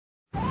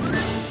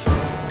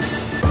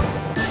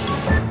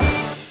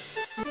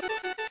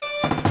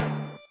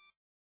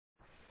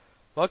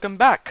Welcome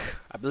back.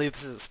 I believe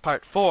this is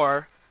part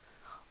 4.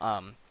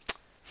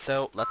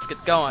 So let's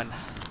get going.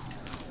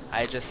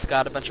 I just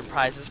got a bunch of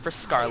prizes for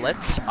Scarlet,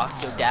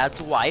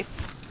 Octodad's wife.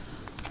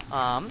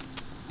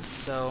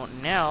 So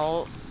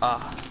now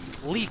a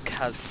leak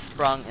has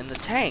sprung in the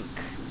tank.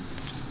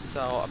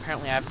 So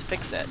apparently I have to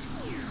fix it.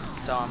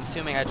 So I'm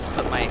assuming I just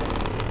put my...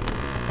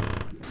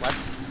 What?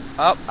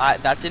 Oh,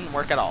 that didn't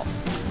work at all.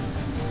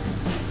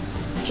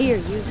 Here,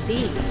 use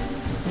these.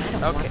 I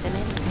don't want them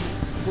anyway.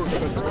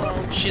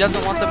 She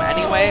doesn't want them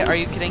anyway? Are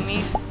you kidding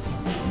me?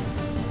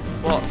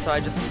 Well, so I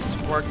just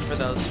worked for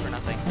those for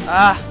nothing.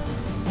 Ah!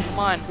 Come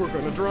on. We're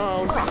gonna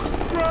drown!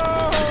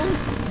 Drown!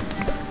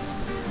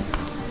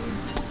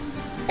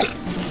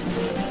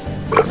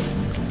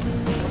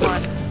 Come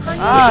on.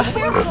 Honey, be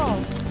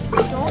careful!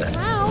 Don't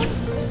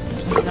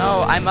drown!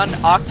 No, I'm an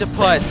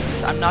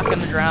octopus. I'm not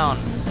gonna drown.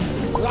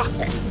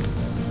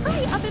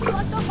 Hurry up and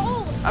plug the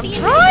hole! I'm The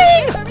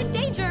trying! are in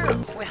danger!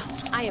 Well,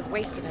 I have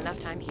wasted enough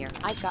time here.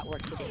 I've got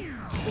work to do.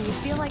 When you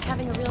feel like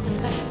having a real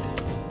discussion,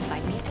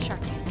 find me at the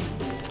Shark Tank.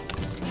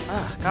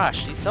 Ah,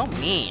 gosh, she's so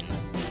mean.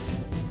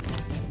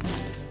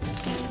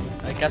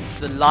 I guess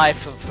the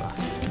life of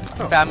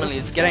her family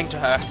is getting to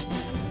her.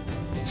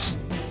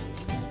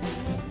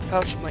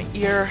 Ouch, my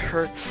ear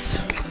hurts.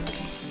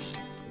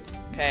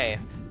 Okay,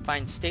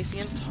 find Stacy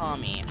and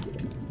Tommy.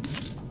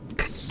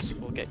 So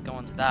we'll get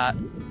going to that.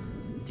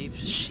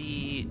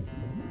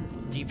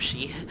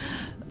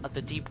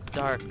 The deep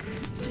dark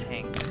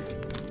tank.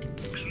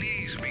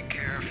 Please be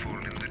careful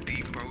in the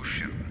deep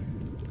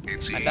ocean.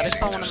 It's I bet I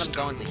saw one of them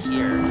go into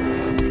here.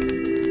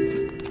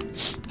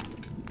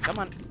 Come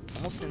on,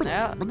 almost in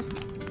there.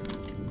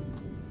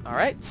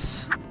 Alright.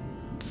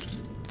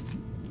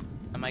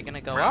 Am I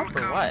gonna go up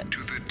or what?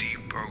 To the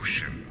deep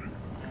ocean.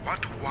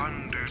 What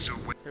wonders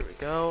await? Here we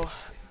go.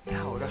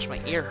 Oh gosh, my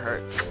ear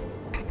hurts.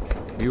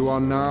 You are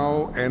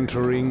now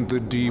entering the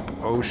deep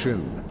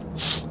ocean.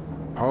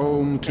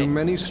 Home to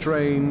many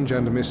strange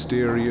and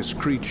mysterious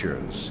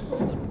creatures.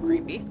 It's a little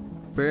creepy.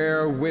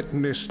 Bear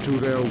witness to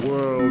their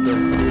world of...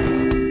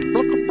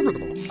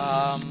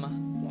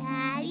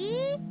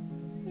 Daddy?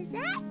 Is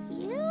that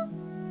you?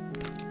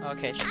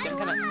 Okay, she's I'm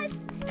gonna... lost!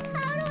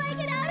 How do I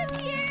get out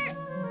of here?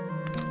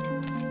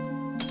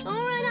 Don't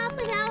run off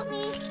without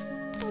me.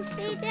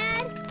 Okay,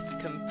 Dad?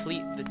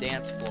 complete the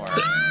dance floor.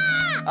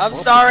 Ah! I'm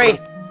sorry!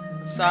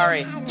 I'm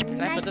sorry. I had a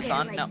Can I put this nightmare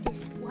on? like No.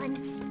 this once.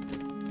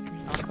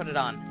 I want to put it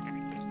on.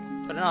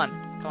 Put it on.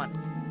 Come on.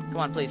 Come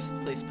on, please.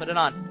 Please, put it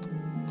on.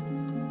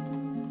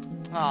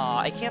 Aw,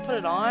 I can't put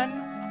it on?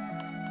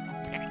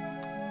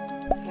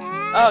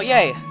 Dad, Oh,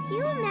 yay! can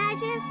you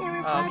imagine if there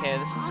were bugs Okay,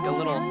 this is all a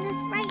little... around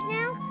us right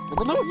now?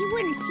 You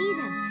wouldn't see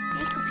them.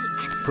 They could be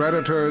everywhere.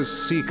 Predators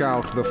seek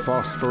out the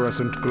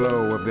phosphorescent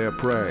glow of their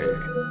prey.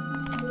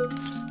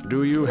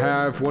 Do you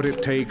have what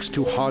it takes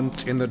to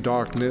hunt in the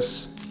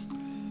darkness?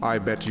 I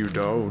bet you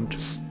don't.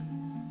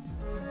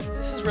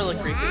 This is really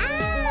creepy.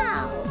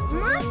 Wow!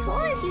 Mom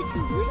told us you two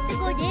used to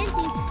go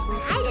dancing,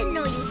 but I didn't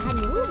know you had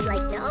moves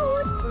like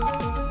those.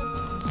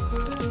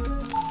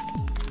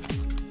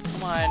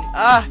 Come on.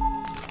 Ah!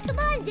 Come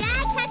on,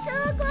 Dad, catch the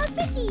little glow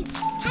fishies.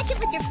 Catch it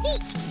with your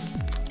feet.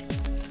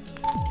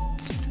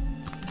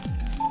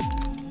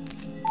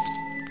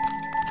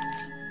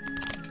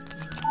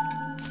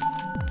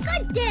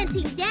 Good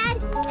dancing, Dad.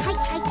 I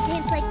tried to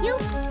dance like you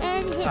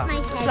and hit Oh, my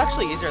head. this is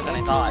actually easier than I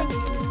and thought.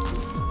 went to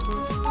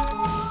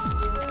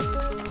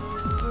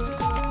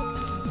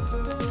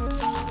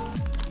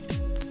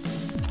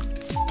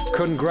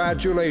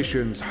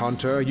Congratulations,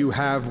 Hunter. You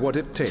have what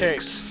it takes.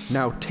 Takes.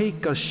 Now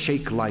take a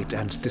shake light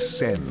and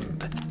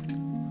descend.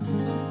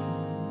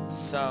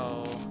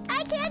 So...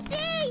 I can't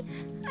see.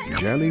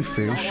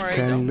 Jellyfish Don't worry,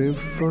 can don't- live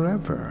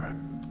forever.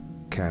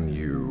 Can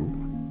you?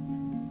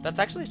 That's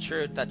actually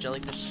true that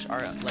jellyfish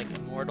are, like,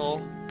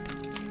 immortal.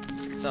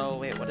 So,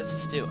 wait, what does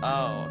this do?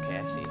 Oh, okay,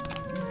 I see.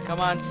 Come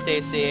on,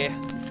 Stacy.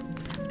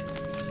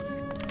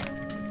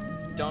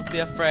 Don't be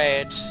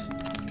afraid.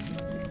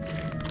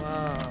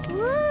 Whoa.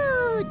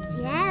 Ooh,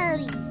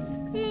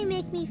 jellies. They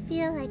make me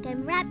feel like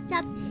I'm wrapped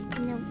up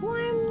in a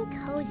warm,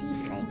 cozy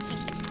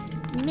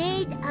blanket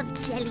made of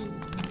jelly.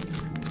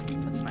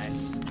 That's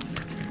nice.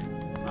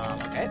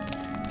 Okay.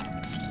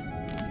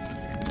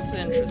 This is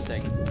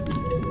interesting.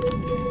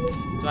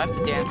 Do I have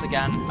to dance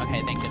again?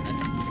 Okay, thank goodness.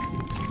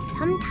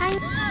 Sometimes...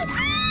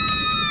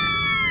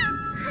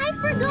 I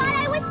forgot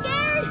I was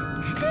scared!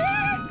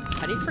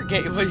 How do you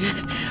forget what you...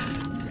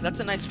 That's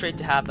a nice trait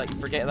to have, like,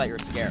 forget that you're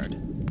scared.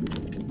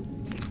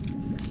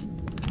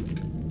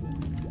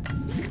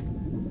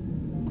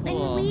 When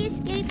Cool. we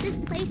escape this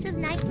place of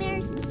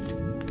nightmares,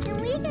 can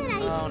we get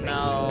ice Oh cream?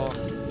 no.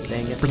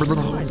 Dang it.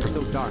 It's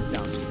so dark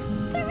down here.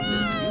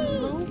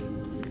 Hooray!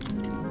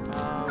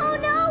 Oh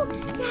no!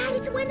 Dad,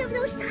 it's one of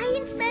those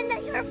science men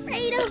that you're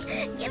afraid of!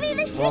 Give me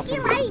the shaky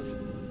light!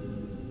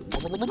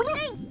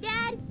 Thanks,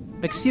 Dad!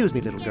 Excuse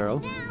me, little girl.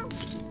 Now.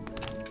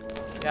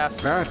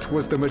 Yes. That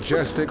was the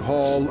majestic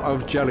hall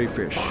of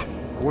jellyfish.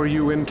 Were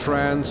you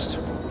entranced?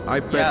 I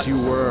bet Yes.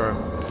 you were.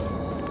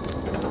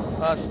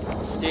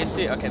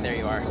 Stacy. Okay, there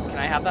you are. Can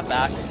I have that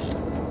back?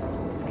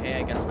 Okay,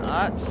 I guess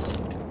not.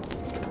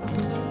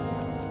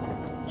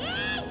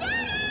 Hey,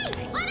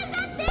 Daddy! What is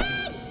that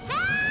thing?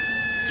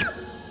 Help!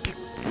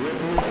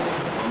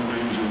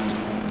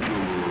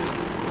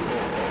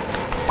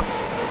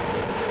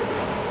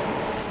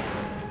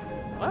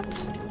 What?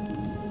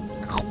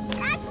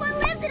 That's what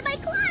lives in my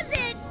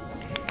closet!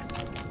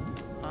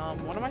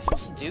 What am I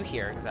supposed to do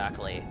here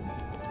exactly?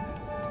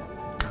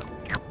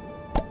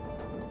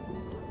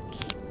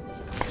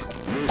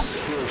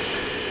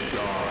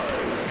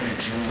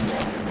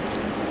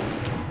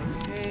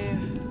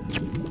 Okay.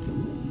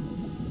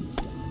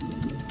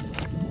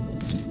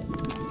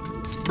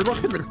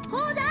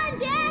 Hold on,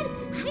 Dad!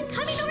 I'm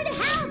coming over to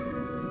help!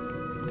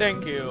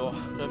 Thank you,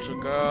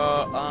 little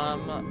girl.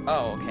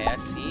 Oh, okay, I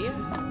see.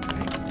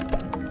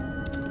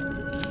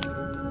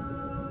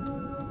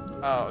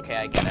 Oh, okay,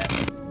 I get it.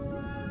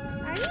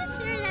 Are you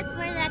sure that's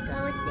where that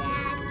goes,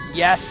 Dad?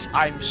 Yes,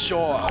 I'm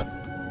sure.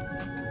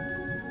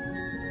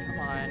 Come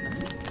on.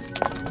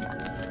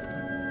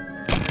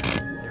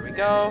 There we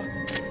go.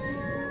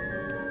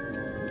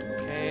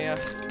 Okay,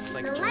 it's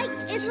like The light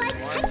is like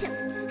one. ketchup.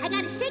 I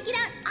gotta shake it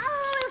out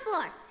all over the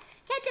floor.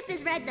 Ketchup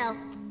is red, though.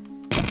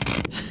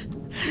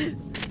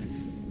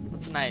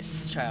 That's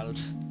nice, child.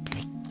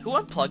 Who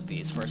unplugged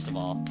these, first of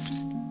all?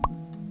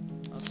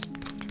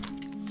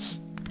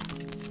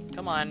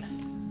 Come on.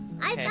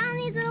 I Okay. found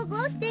these little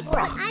glow sticks,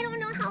 but I don't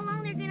know how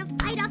long they're gonna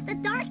fight off the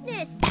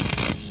darkness.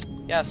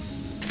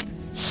 Yes.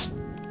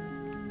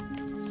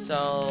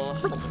 So,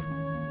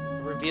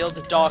 reveal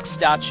the dog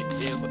statue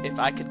if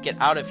I could get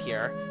out of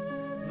here.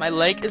 My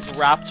leg is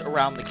wrapped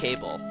around the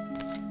cable.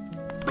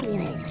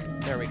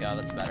 There we go,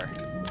 that's better.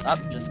 Oh,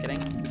 just kidding.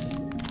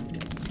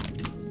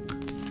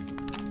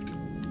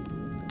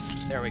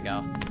 There we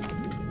go.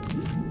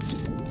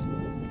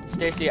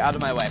 Stacy, out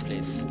of my way,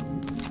 please.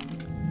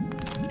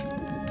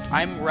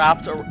 I'm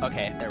wrapped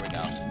okay, there we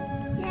go.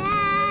 Dad,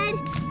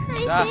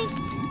 I Ah. think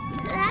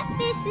that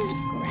fish is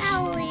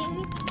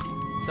growling.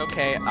 It's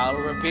okay, I'll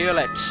reveal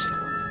it.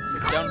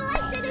 Shine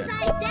lights in his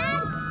eyes,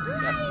 Dad!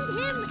 Blind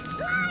him!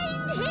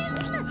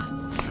 Blind him!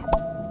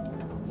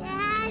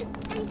 Dad,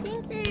 I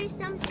think there's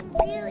something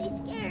really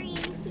scary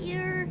in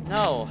here.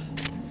 No.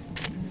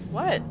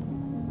 What?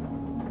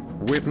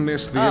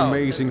 Witness the Oh.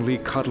 amazingly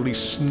cuddly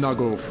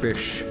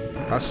Snugglefish.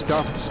 A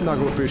stuffed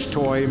Snugglefish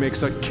toy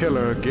makes a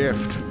killer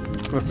gift.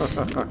 Oh,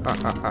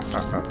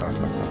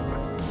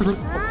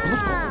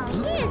 he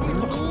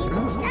isn't mean.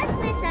 Just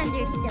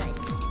misunderstood.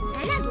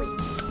 And ugly.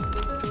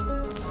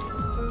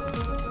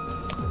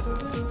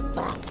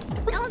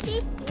 Don't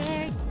be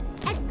scared.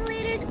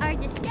 Escalators are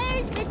just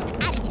stairs with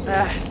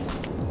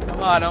attitude.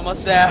 Come on,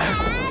 almost there.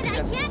 Dad, I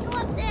Yes. can't go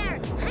up there.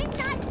 I'm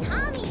not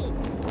Tommy.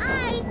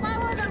 I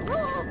follow the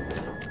rules.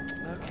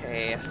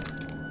 Okay.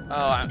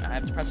 Oh, I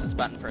have to press this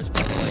button first,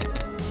 probably.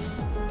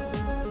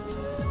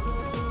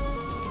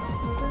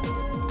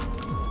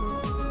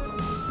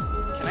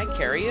 Can I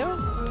carry you?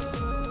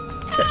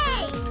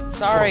 Hey!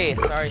 Sorry.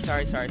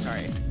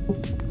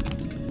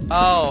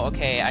 Oh,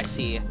 okay, I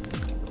see.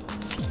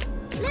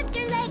 Lift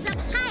your legs up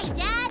high,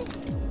 Dad.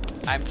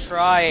 I'm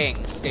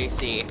trying,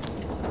 Stacy.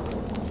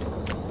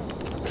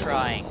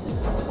 Trying.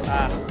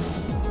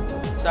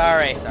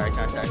 Sorry. Sorry,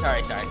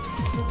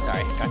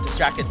 got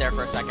distracted there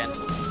for a second.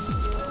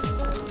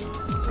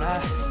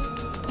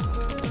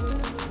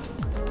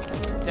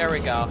 There we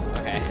go.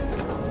 Okay.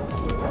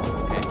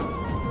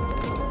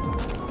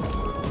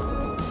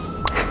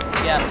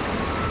 Yes,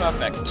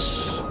 perfect.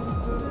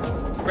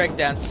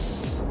 Breakdance.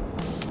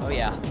 Oh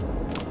yeah.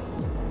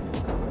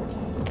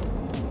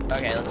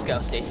 Okay, let's go,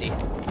 Stacy.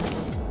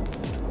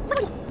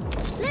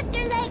 Lift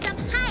your legs up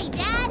high,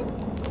 Dad.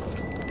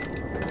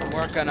 I'm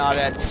working on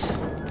it.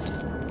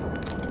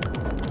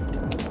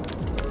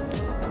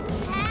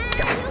 Dad,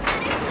 you gotta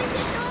switch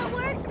it so it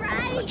works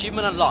right.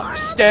 Achievement Or unlocked. I'll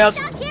be Stairs.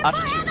 stuck here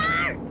Attitude.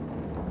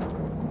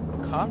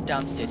 forever. Calm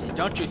down, Stacy.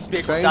 Don't you speak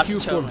with Thank that you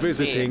tone for with me.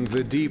 visiting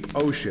the deep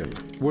ocean.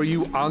 Were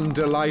you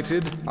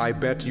undelighted? I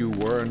bet you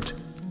weren't.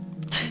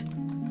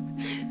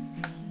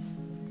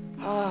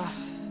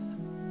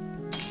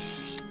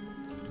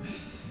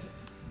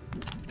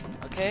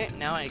 Okay,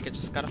 now I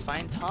just gotta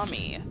find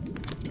Tommy.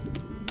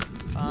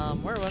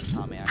 Where was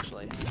Tommy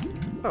actually?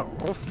 Oh.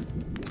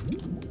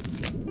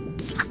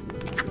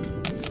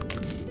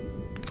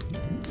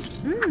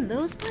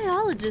 Those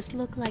biologists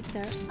look like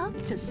they're up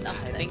to I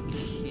something. think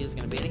he's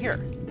gonna be in here.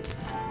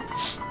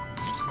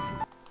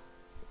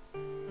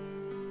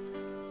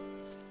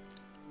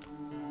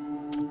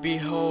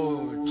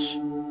 Behold,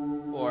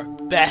 or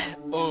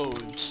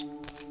behold.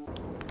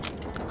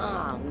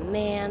 Aw,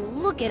 man,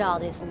 look at all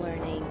this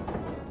learning.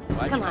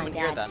 Why'd Come you come on, in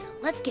here Dad. then?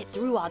 Let's get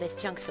through all this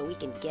junk so we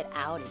can get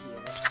out of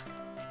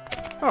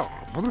here.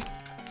 Oh.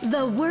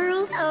 The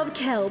world of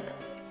kelp.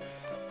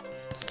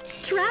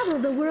 Travel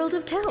the world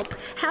of kelp.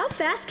 How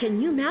fast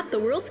can you map the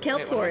world's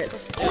kelp Wait, what am I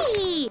forest? supposed to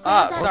do? Hey,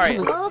 Ah, sorry.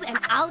 the globe and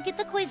I'll get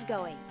the quiz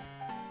going.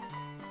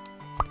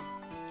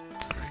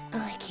 Oh,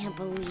 I can't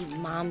believe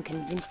Mom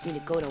convinced me to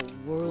go to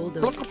World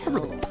of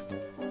Kelp.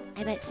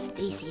 I bet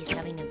Stacy is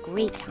having a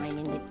great time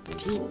in the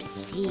deep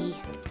sea.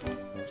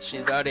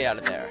 She's already out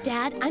of there.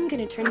 Dad, I'm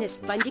gonna turn this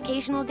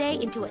fungicational day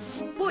into a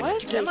What am I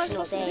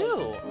sports-cational supposed to day.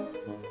 do?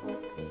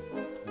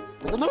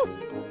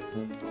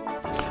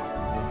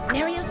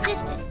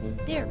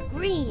 Nereo they're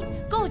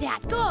green. Go,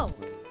 Dad, go!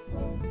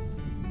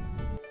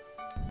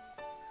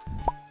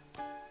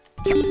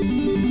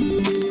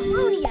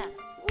 Exclunia,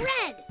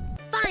 red.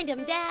 Find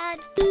him, Dad.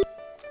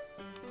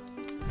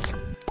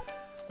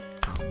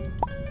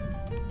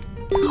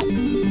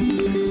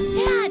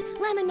 Dad,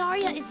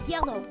 Laminaria is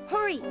yellow.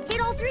 Hurry,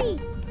 hit all three.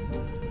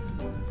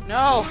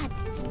 No!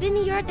 Dad, spin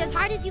the earth as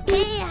hard as you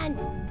can.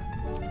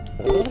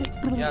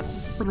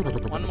 Yes.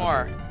 One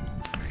more.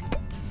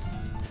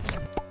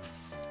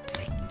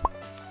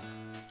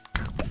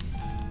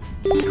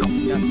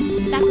 Yes.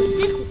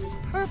 Bacosystis is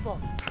purple.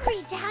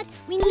 Hurry, Dad,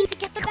 we need to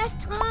get the best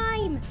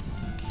time.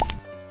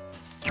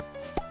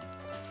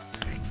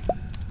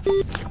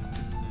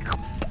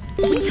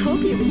 We hope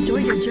you've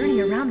enjoyed your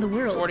journey around the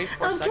world.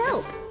 44 of seconds.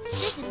 kelp.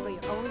 This is for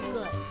your own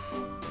good.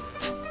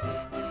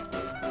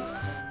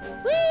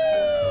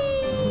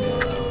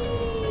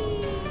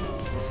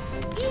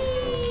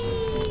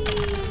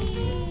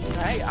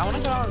 I want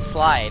to go on a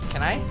slide.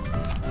 Can I?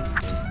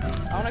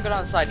 I want to go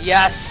down the slide.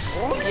 Yes!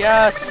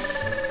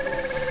 Yes!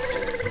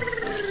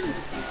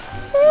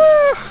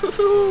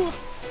 Woo-hoo-hoo.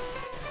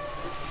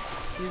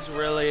 He's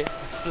really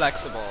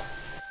flexible.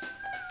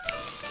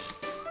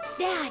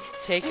 Dad,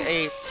 Take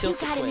a you tilt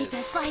gotta make the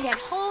quiz. slide at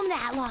home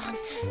that long.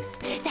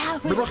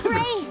 That was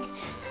great.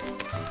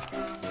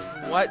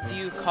 What do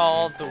you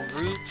call the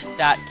root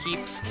that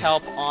keeps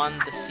kelp on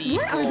the sea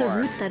What are the floor?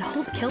 roots that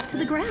hold kelp to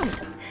the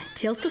ground?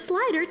 Tilt the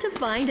slider to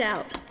find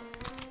out.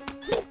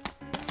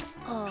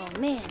 Oh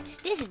man,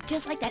 this is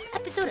just like that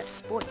episode of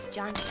Sports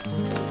John. He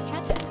was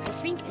trapped in an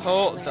ice rink and had to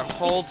Hold learn the how to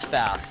hold fix it.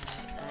 fast.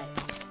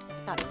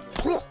 I thought it was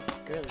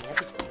a girly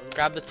episode.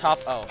 Grab the top.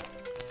 Oh,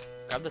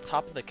 grab the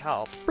top of the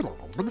kelp.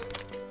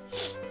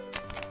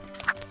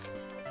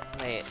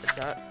 Wait, is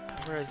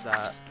that? Where is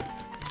that?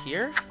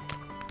 Here?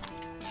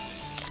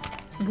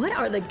 What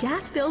are the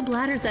gas-filled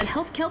bladders that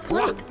help kelp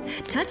float?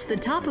 Touch the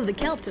top of the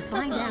kelp to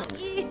find out.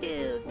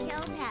 Ew,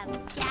 kelp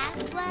have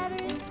gas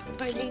bladders?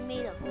 Are they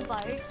made of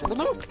farts?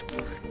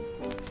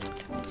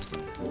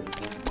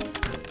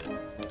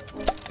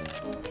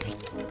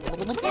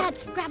 Dad,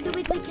 grab the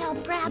wiggly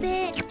kelp, grab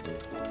it!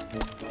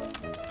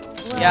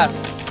 Whoa,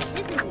 Yes.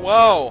 This is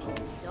Whoa.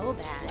 so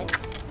bad.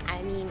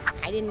 I mean,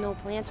 I didn't know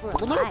plants were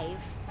alive.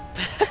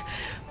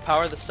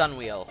 Power the sun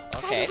wheel. Try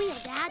Okay. the wheel,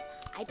 Dad.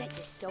 I bet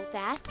you're so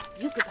fast,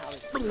 you could power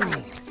the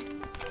sun.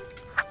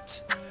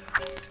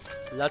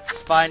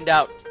 Let's find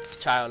out,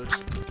 child.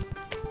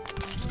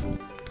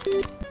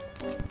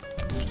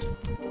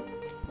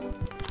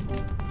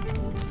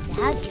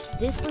 Dad, if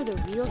this were the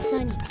real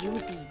sun,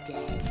 you'd be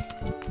dead.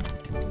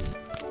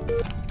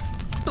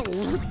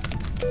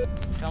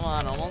 Come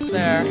on, almost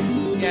there.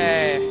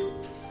 Yay.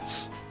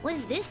 What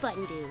does this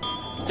button do?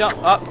 Jump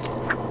up.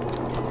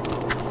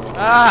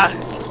 Ah!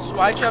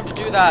 Why'd you have to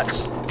do that?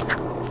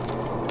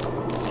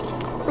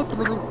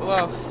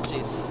 Whoa,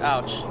 jeez.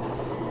 Ouch.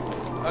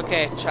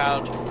 Okay,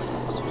 child.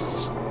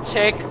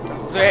 Take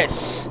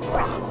this.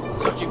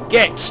 That's what you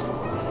get.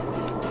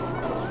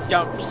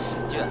 Don't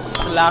just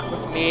slack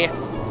with me.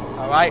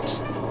 Alright?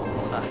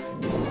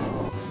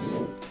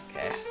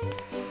 Okay.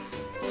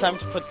 It's time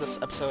to put this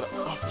episode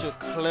off to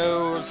a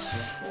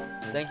close.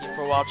 Thank you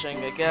for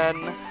watching again.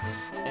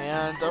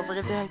 And don't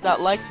forget to hit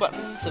that like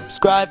button,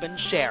 subscribe, and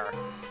share.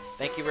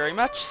 Thank you very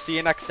much. See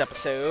you next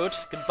episode.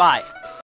 Goodbye.